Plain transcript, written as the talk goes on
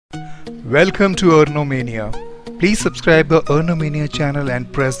Welcome to Earnomania. Please subscribe the Earnomania channel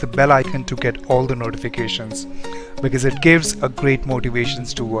and press the bell icon to get all the notifications because it gives a great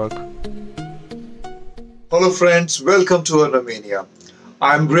motivations to work. Hello friends, welcome to Earnomania.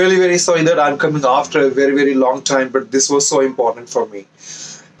 I'm really very sorry that I'm coming after a very long time, but this was so important for me.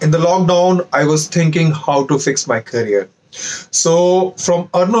 In the lockdown, I was thinking how to fix my career. So from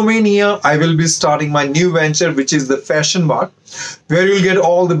Earnomania, I will be starting my new venture, which is the Fashion Mart, where you'll get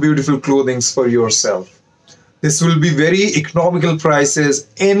all the beautiful clothings for yourself. This will be very economical prices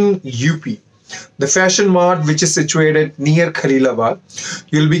in UP. The Fashion Mart, which is situated near Khalilabad,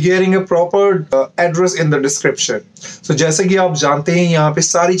 you'll be getting a proper address in the description. So जैसे कि आप जानते हैं यहाँ पे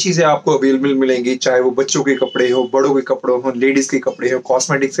सारी चीजें आपको अवेलेबल मिलेंगी, चाहे वो बच्चों के कपड़े हो, बड़ों के कपड़े हो, लेडीज के कपड़े हो,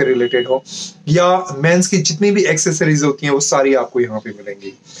 कॉस्मेटिक से रिलेटेड हो या मेंस की जितनी भी एक्सेसरीज होती हैं वो सारी आपको यहाँ पे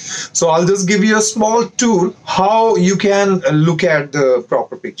मिलेंगी. So I'll just give you a small tool how you can look at the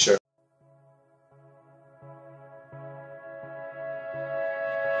proper picture.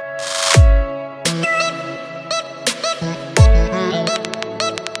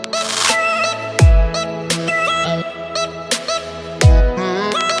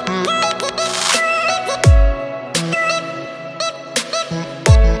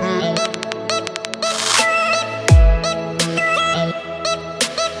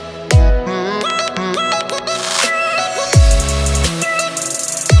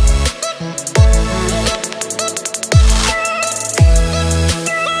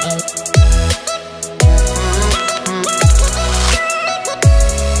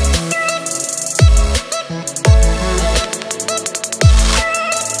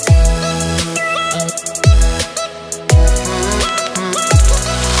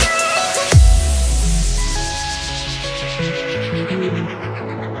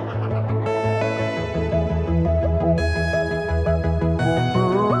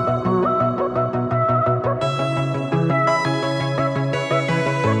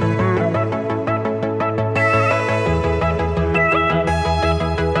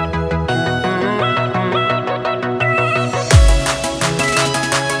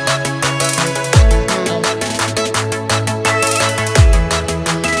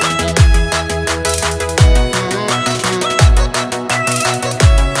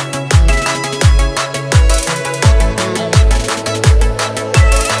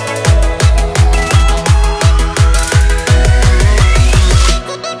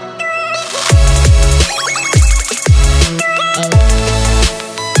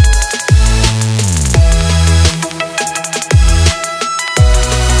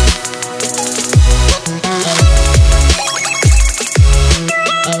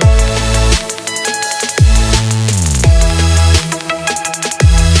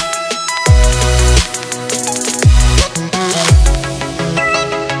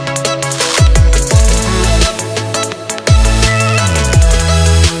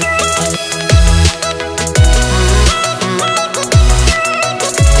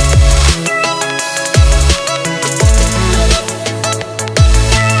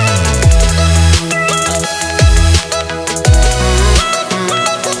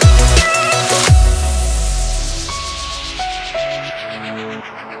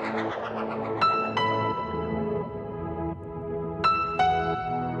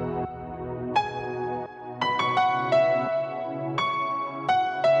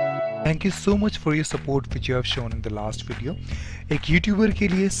 Thank you so much for your support which you have shown in the last video. एक YouTuber के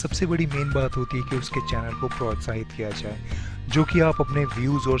लिए सबसे बड़ी main बात होती है कि उसके चैनल को प्रोत्साहित किया जाए, जो कि आप अपने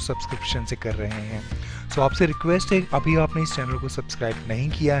व्यूज़ और सब्सक्रिप्शन से कर रहे हैं. सो आपसे रिक्वेस्ट है, अभी आपने इस चैनल को सब्सक्राइब नहीं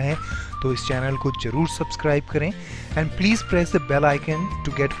किया है तो इस चैनल को ज़रूर सब्सक्राइब करें and please press the bell icon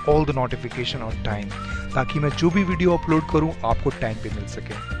to get all the notification on time, ताकि मैं जो भी वीडियो अपलोड करूँ आपको टाइम पे मिल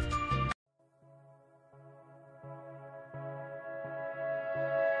सके.